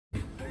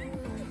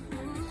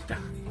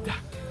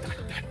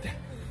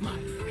My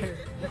hair.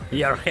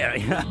 Your hair,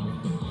 yeah.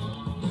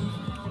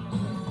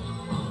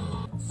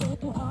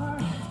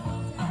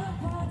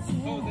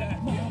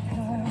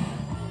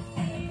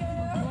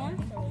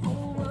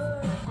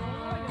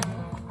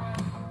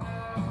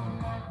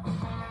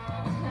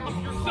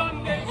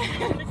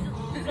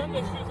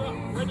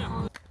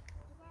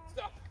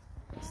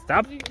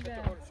 Stop.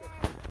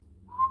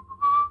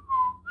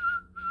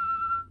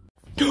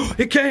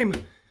 It came!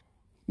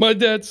 My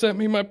dad sent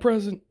me my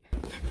present.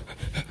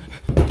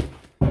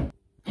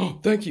 Oh,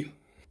 thank you.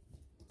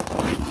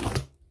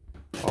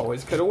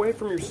 Always cut away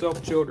from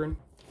yourself, children,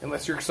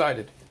 unless you're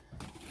excited.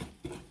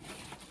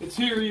 It's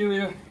here,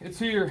 Elia. It's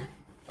here.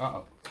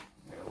 Uh-oh.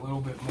 A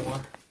little bit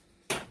more.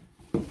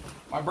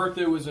 My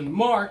birthday was in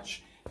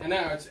March, and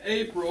now it's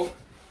April.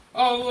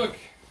 Oh, look.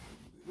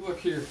 Look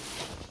here.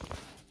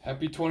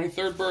 Happy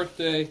 23rd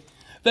birthday.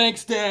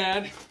 Thanks,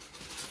 Dad.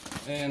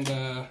 And,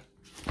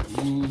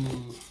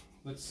 ooh,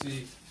 let's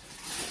see.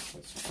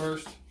 What's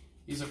first?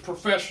 He's a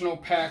professional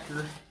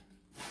packer.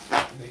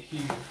 The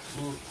here.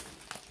 Ooh.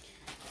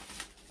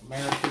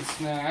 American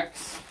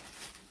snacks.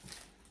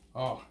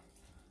 Oh,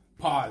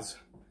 pause.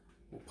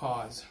 We'll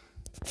pause.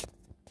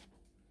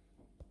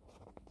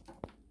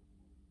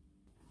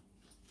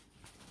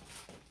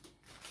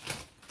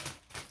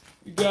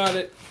 You got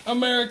it.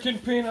 American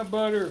peanut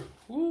butter.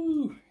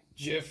 Woo.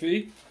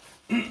 Jiffy.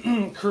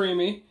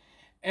 Creamy.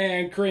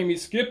 And creamy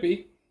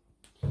Skippy.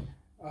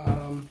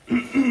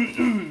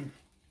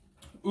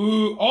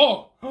 Ooh.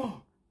 Oh.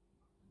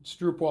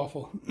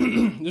 Stroopwafel.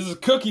 This is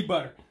cookie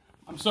butter.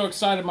 I'm so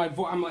excited.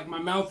 I'm like, my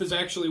mouth is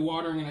actually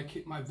watering,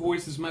 and my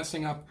voice is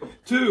messing up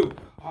too.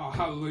 Oh,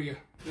 hallelujah!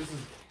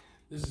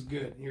 This is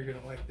good. You're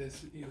gonna like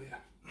this, Ilya.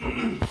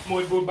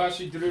 Moi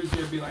bubashi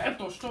druzy be like,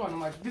 "Eto što?" And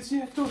I'm like, "This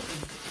is eto."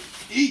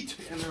 Eat,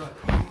 and they're like,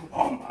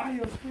 "Oh my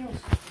God."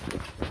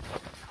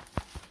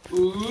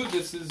 Ooh,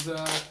 this is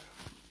the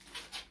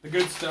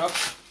good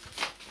stuff.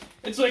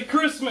 It's like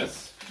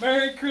Christmas.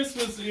 Merry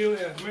Christmas,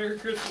 Ilya. Merry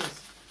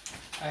Christmas.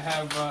 I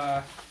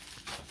have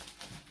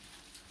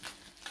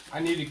I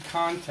needed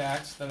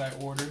contacts that I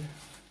ordered.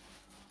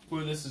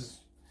 Ooh, this is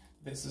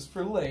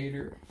for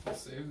later. I'll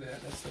save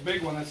that. That's the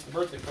big one. That's the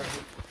birthday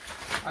present.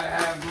 I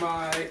have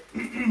my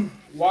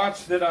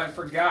watch that I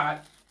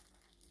forgot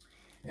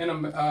in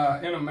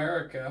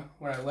America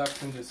when I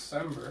left in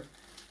December.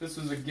 This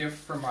was a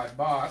gift from my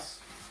boss.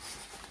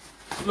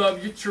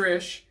 Love you,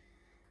 Trish,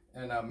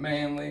 and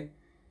Manly,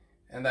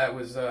 and that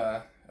was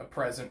a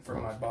present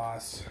from my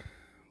boss.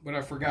 But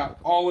I forgot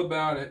all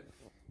about it.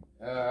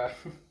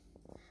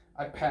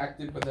 I packed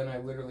it, but then I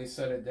literally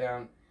set it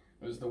down.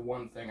 It was the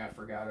one thing I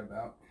forgot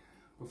about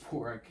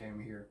before I came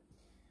here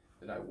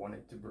that I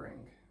wanted to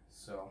bring.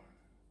 So,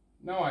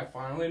 no, I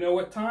finally know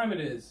what time it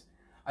is.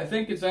 I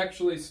think it's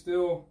actually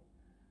still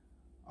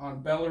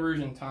on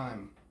Belarusian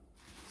time.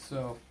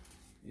 So,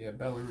 yeah,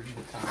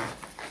 Belarusian time.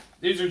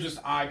 These are just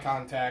eye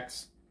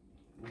contacts,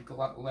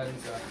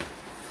 lens up,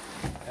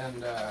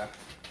 and,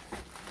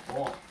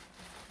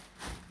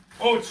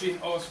 Ochi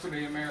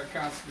Ostry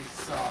Amerikanski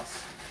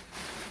sauce.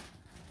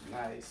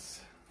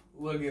 Nice.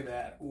 Look at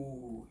that.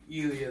 Ooh,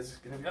 Ilya's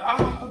gonna be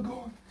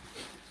go.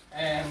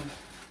 And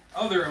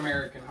other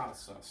American hot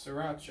sauce,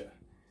 sriracha.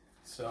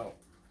 So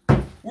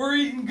we're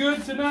eating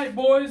good tonight,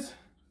 boys.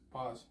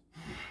 Pause.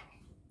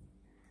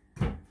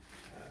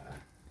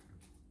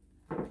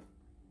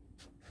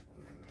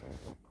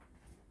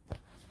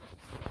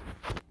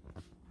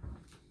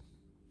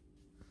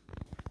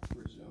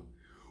 Resume.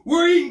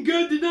 We're eating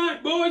good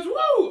tonight, boys. Woo!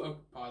 Oh,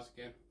 pause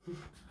again.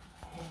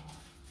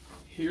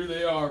 Here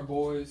they are,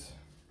 boys.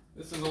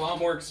 This is a lot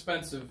more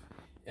expensive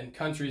in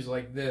countries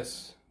like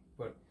this,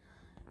 but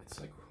it's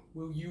like,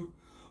 will you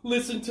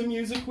listen to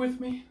music with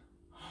me?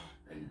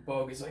 And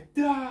Bog is like,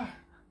 da!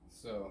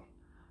 So,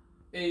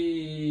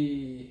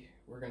 hey,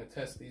 we're gonna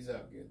test these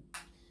out good.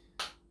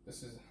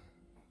 This is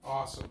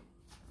awesome.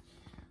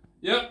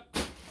 Yep,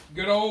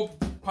 good old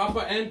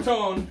Papa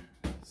Anton.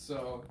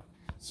 So,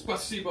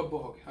 spasiba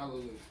Bog,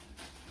 hallelujah.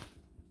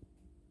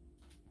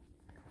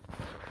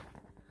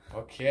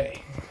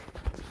 Okay.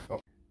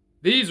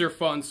 These are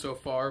fun so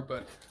far,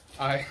 but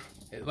I,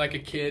 like a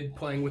kid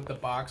playing with the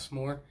box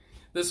more.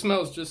 This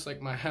smells just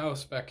like my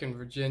house back in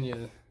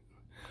Virginia.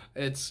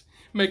 It's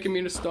making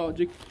me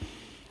nostalgic.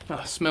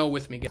 Smell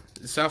with me, guys.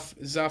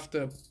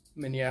 Zafta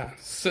Minya.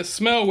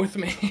 Smell with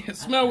me.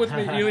 Smell with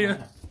me,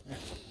 Ilya.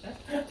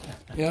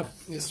 Yep,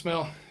 you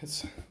smell.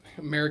 It's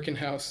American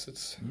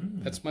house.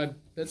 That's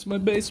my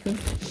basement.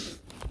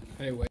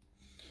 Anyway.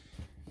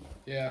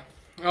 Yeah.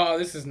 Oh,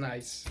 this is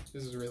nice.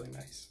 This is really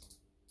nice.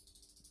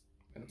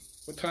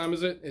 What time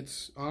is it?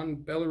 It's on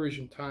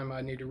Belarusian time. I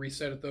need to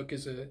reset it though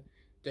because of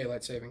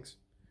daylight savings.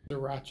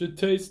 Sriracha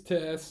taste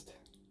test.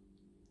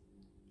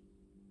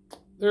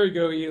 There you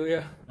go,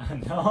 Ilya.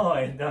 No,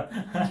 I don't.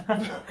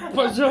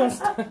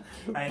 Пожалуйста.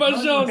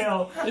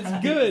 Пожалуйста. It's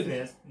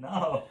good.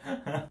 No.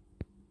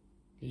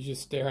 He's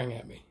just staring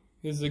at me.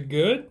 Is it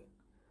good?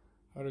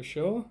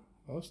 Хорошо?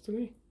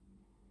 Остри?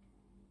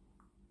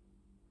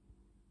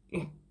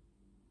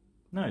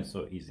 No, it's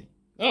so easy.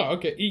 Oh,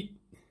 okay. Eat.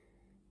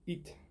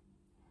 Eat.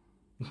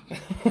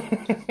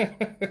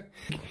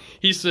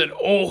 He said,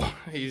 "Oh,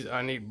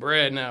 I need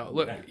bread now."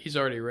 Look, he's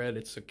already read.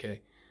 It's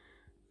okay.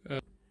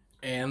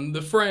 And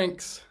the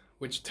Franks,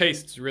 which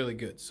tastes really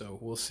good, so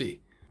we'll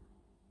see.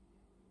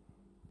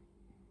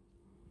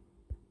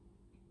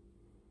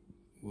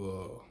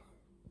 Whoa.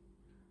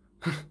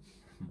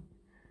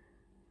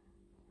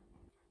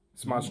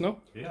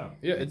 Smaczno? Yeah.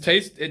 Yeah, it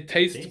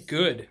tastes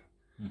good.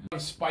 Mm-hmm.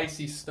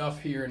 Spicy stuff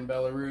here in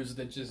Belarus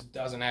that just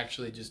doesn't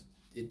actually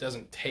it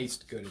doesn't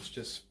taste good. It's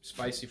just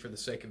spicy for the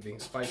sake of being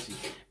spicy.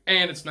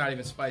 And it's not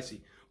even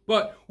spicy.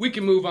 But we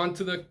can move on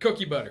to the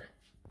cookie butter.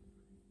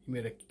 You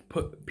made a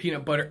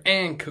peanut butter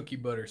and cookie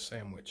butter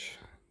sandwich.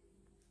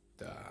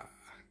 Duh.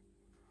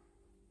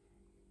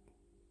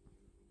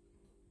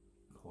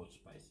 Cold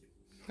spicy.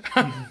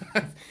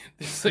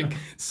 There's like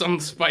some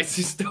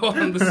spicy still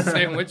on the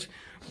sandwich.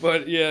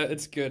 But yeah,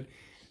 it's good.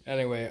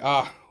 Anyway,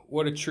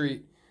 what a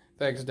treat.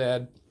 Thanks,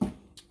 Dad.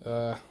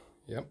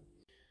 Yep.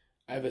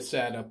 I have a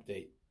sad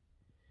update.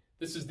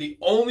 This is the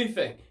only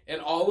thing in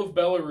all of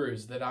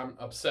Belarus that I'm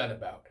upset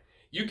about.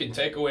 You can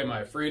take away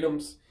my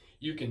freedoms.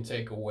 You can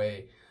take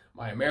away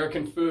my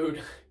American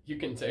food. You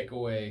can take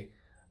away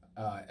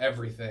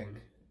everything.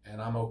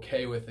 And I'm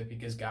okay with it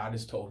because God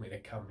has told me to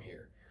come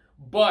here.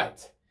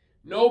 But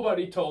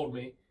nobody told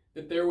me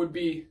that there would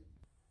be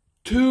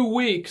 2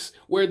 weeks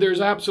where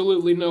there's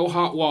absolutely no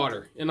hot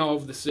water in all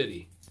of the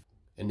city.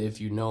 And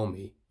if you know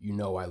me, you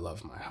know I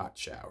love my hot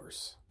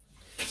showers.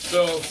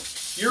 So,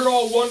 you're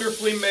all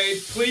wonderfully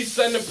made. Please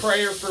send a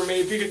prayer for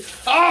me because...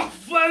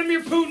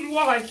 Vladimir Putin,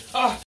 why?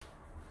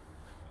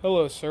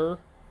 Hello, sir.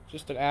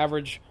 Just an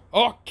average...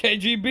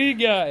 KGB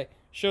guy.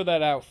 Show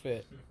that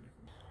outfit.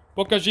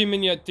 Покажи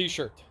мне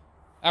t-shirt.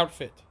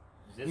 Outfit.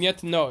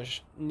 Нет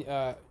нож.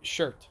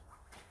 Shirt.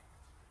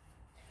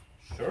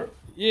 Sure?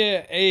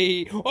 Yeah,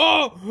 a...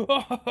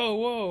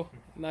 whoa.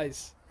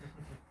 Nice.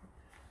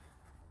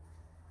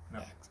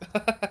 No.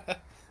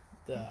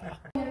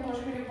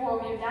 Немножко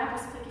любовью, да,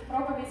 после таких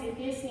проповедей,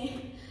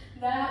 песней,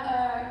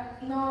 да,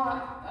 но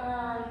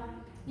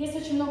есть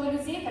очень много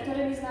людей,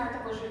 которые не знают о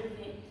Божьей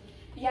любви.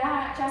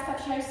 Я часто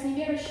общаюсь с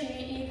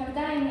неверующими, и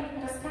когда им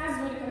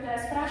рассказываю, или когда я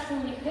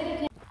спрашиваю у них,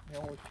 верят ли...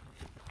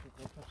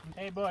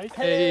 Hey, boys.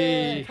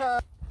 Hey!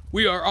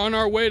 We are on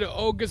our way to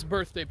Olga's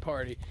birthday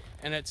party,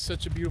 and it's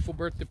such a beautiful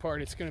birthday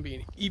party. It's going to be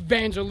an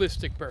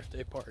evangelistic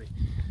birthday party.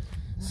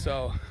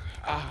 So,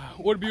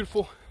 what a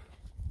beautiful...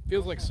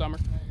 Feels like summer.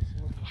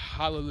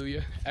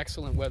 Hallelujah.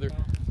 Excellent weather.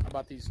 How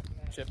about these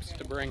chips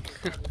to bring?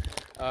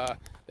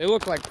 They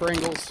look like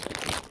Pringles.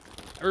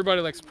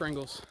 Everybody likes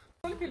Pringles.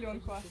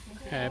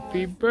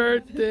 Happy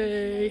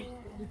birthday.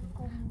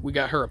 We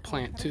got her a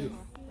plant too.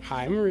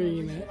 Hi,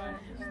 Marina.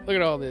 Look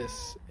at all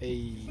this.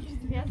 Hey.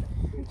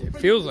 It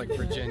feels like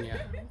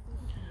Virginia.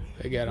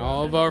 We got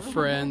all of our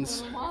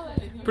friends.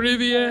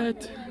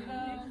 Привет.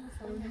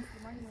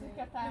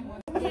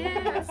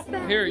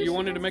 Here, you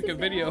wanted to make a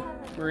video,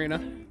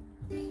 Marina.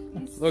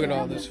 Look at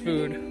all this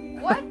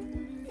food. What?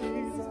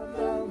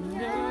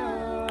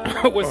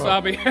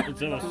 Wasabi.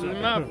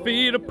 My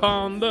feet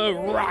upon the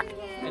rock,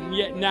 and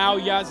yet now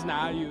я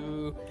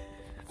знаю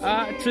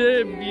о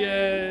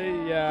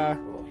тебе я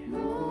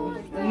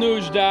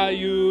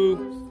нуждаю.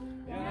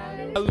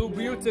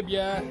 Люблю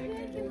тебя,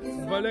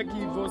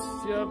 великий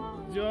Господь.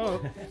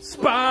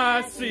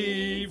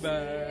 Спасибо,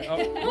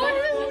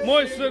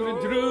 мой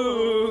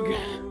друг.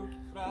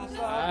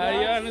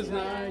 Я не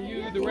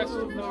знаю the rest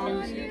of the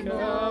music.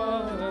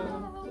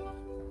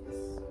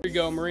 Here you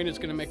go, Marina's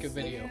gonna make a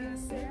video.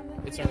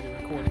 It's already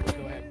recorded.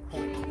 Go ahead.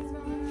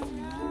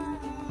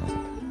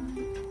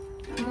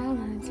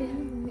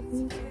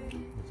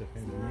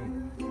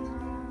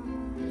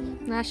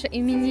 Наша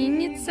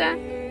именинница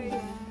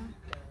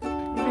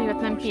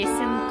поет нам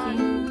песенки.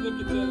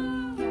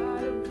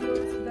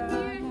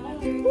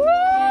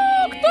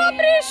 Кто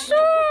пришел?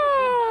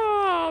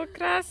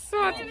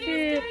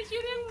 Красотки!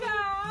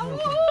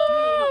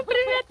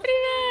 Привет,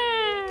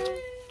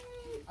 привет!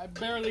 I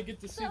barely get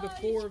to see the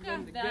 4 of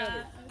them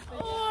together.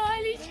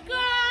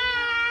 Олечка!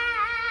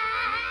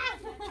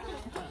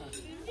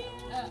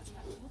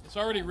 It's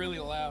already really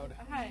loud.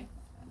 Hi.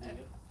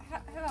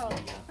 Hello.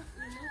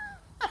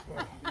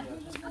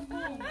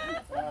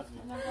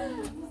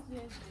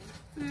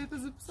 Ты это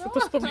записала? Это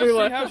что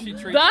было?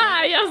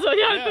 Да, я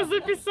это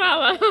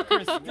записала.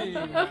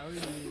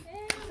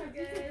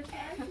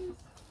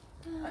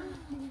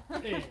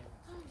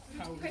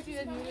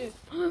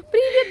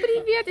 Привет,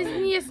 привет,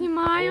 извини, я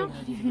снимаю.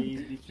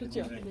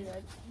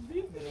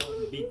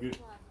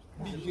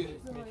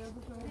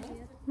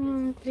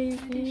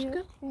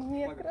 Привет.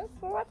 Привет,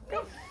 красотка.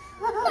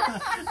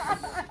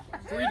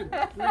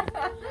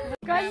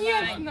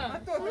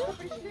 Конечно.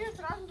 Пришли,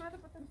 сразу надо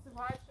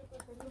потанцевать.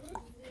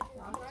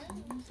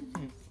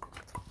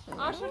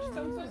 Аша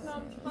танцует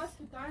нам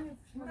техасский танец.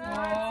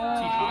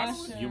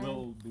 You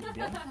will do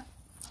again?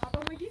 А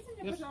помогите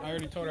мне, Yes, I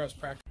already told her I was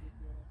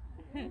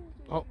practicing.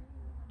 Oh,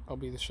 I'll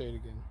be the shade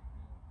again.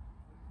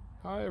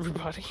 Hi,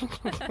 everybody.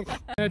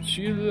 That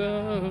you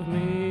love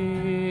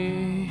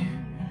me,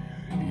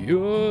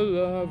 your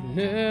love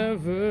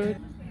never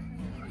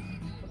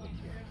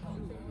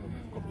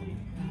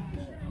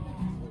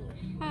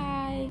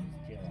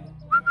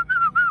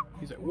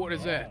What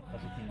is that?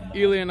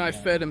 Eli and I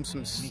fed him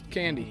some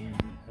candy.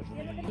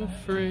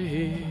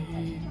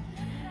 Afraid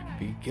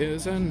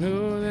because I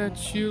know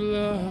that you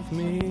love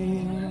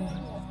me.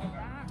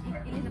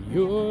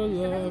 Your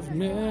love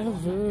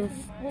never.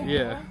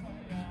 Yeah.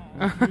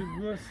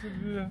 What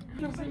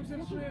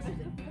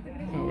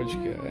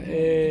you got?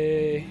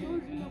 Hey.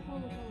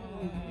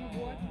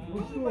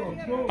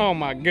 Oh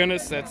my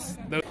goodness, that's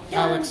the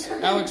Alex,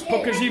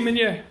 покажи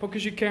мне,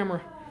 покажи camera.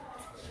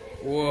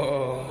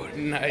 Whoa,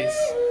 nice.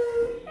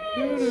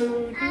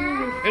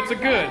 It's a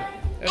good.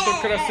 It's a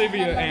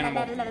красивый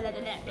animal.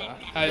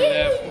 I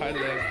live.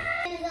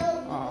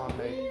 Oh,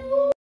 hey.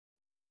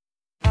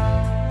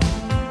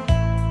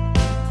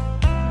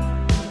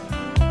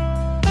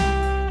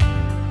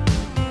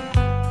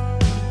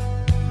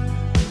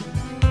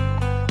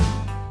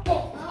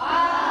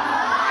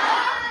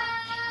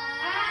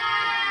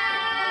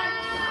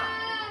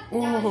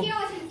 Whoa.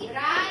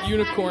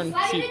 Unicorn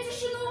sheep.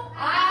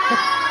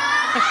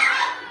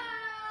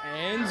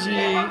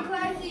 Angie.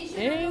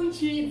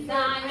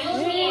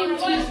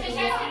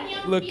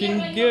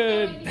 Looking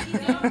good.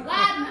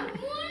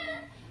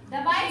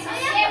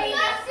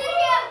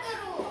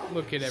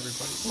 Look at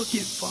everybody. Look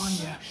at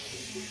Vanya.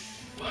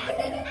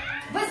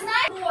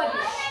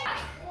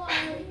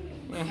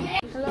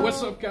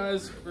 What's up,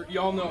 guys?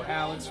 Y'all know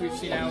Alex. We've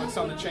seen Alex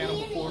on the channel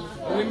before.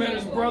 And we met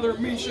his brother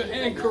Misha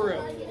and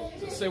Kirill.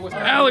 So say what's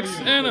up. Alex,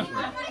 Anna.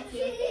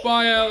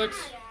 Bye, Alex.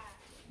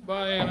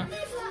 Bye, Anna.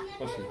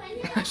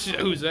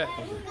 Who's that?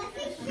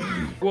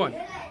 What?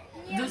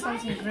 Do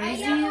something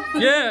crazy.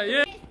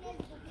 Yeah.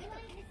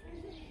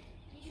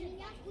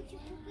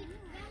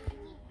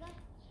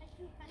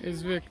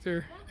 Is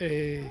Victor.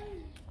 Hey.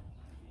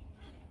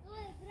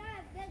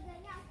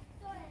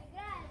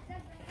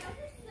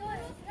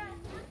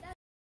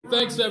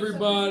 Thanks,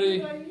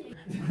 everybody.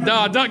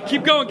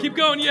 Keep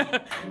going, yeah.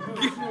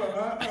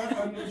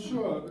 I'm not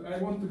sure. I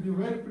want to be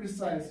very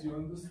precise, you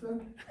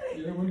understand?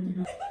 I want to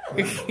be...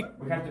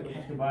 we have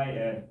to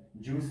buy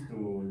juice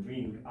to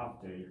drink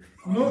after it.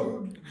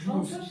 No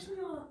juice.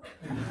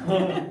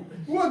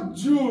 What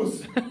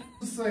juice?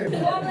 Say.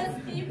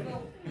 Homeless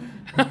people.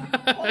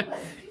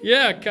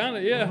 Yeah, kind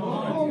of, yeah.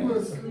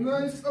 Homeless,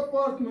 nice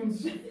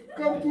apartments.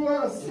 Come to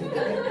us.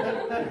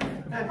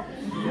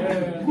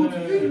 Good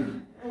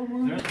thing.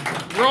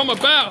 Rome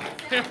about.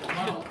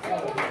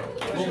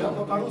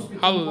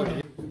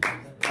 Hallelujah.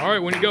 All right,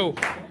 when you go.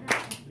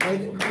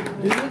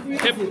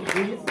 Hip.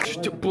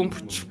 Boom,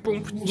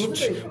 boom,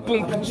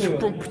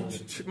 boom,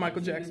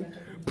 Michael Jackson.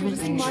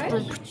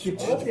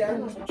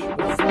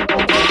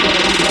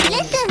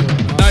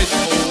 Nice.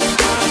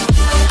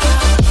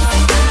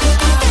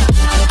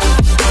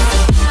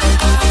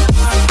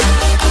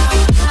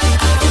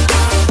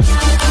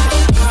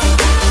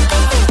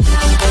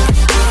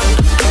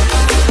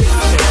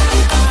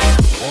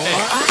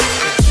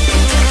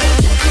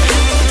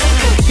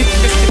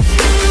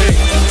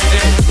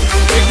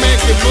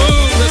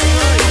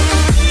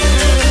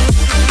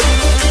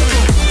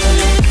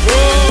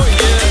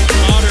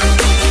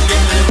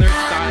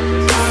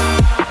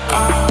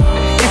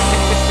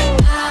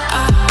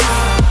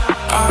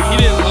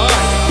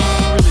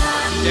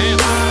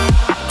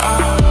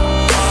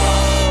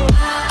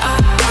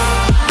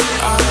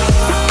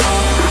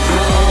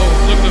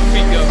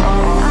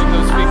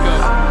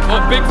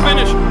 Big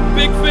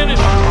finish.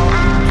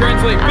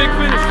 Translate, big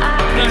finish.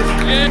 Nice.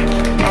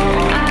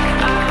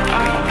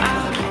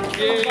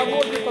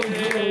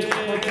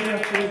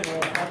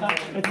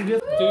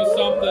 Do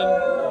something. I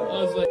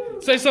was like,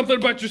 say something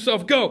about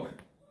yourself. Go.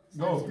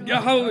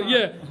 Yeah.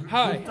 Yeah.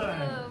 Hi.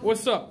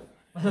 What's up?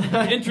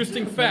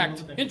 Interesting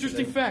fact.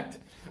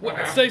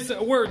 Say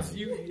some words.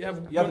 You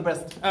have the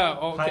best.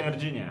 Oh, okay. Hi,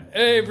 Virginia.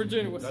 Hey,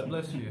 Virginia. What's up? God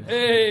bless you.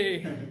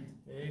 Hey.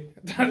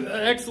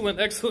 Excellent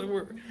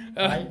word.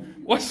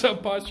 What's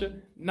up, Pasha?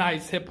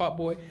 Nice hip hop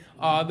boy.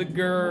 The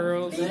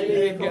girls.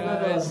 Hey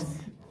guys.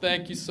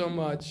 Thank you so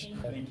much.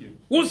 Thank you.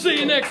 We'll see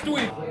you next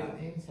week.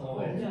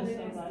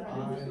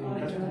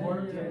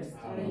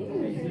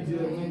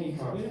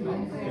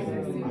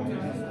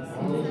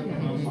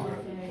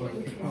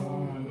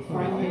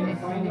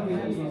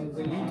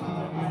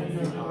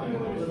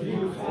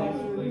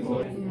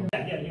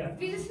 Yeah.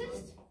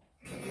 Physicist?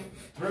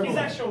 He's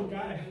actual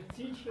guy.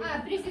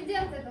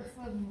 Президент этот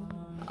самый.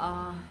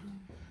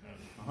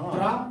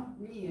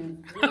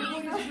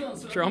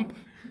 Trump.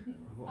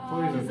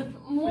 More information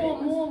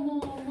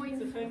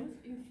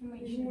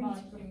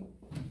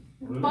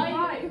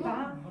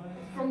about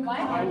from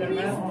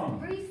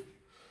Bible.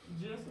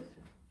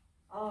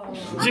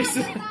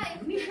 Jesus.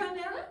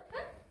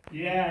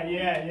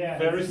 Yeah.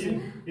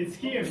 Pharisee? It's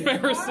here.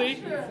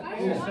 Pharisee.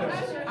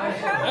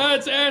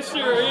 It's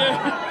Asher,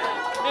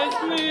 yeah. It's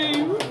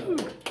me. Woo.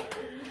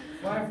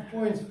 5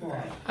 points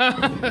for.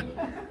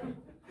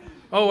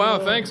 Oh wow,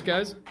 thanks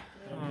guys.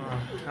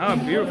 Oh,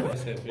 beautiful.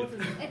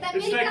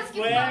 It's like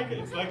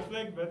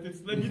flag, but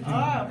it's legitimate.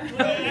 Flag.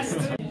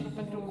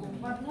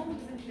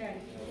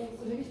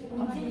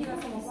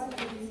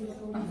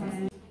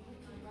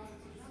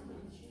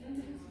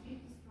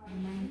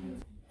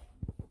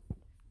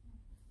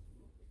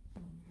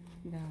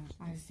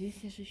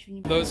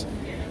 Those.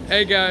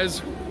 Hey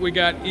guys, we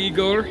got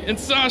Igor and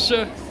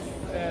Sasha,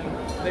 and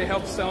they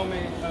helped sell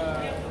me.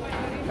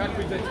 Как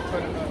вы дать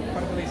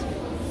по-английски?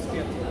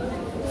 Свет.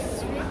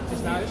 Ты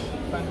знаешь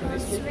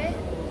по-английски?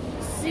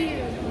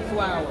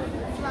 Flower.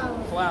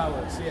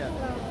 Flowers, yeah.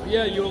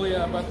 Yeah,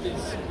 Yulia, about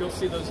these, you'll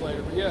see those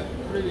later. But yeah,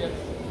 привет.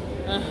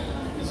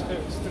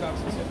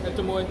 Здравствуйте.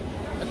 Это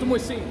мой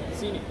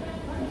синий.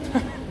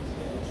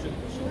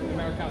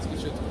 Американский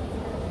шут.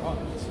 Oh,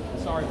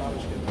 sorry,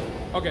 babushka.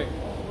 Okay,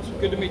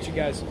 good to meet you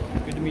guys.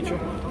 Good to meet you.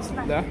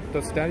 Да,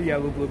 до свидания. Я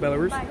люблю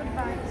Беларусь.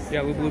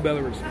 Я люблю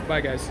Беларусь.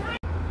 Bye, guys.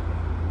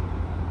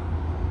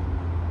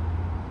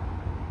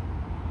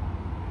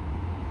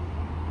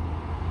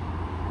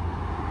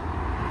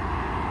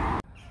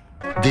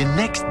 The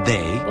next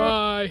day.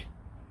 Bye.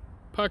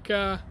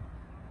 Пока.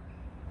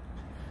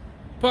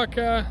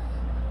 Пока.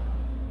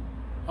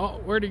 Oh,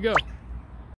 where'd he go?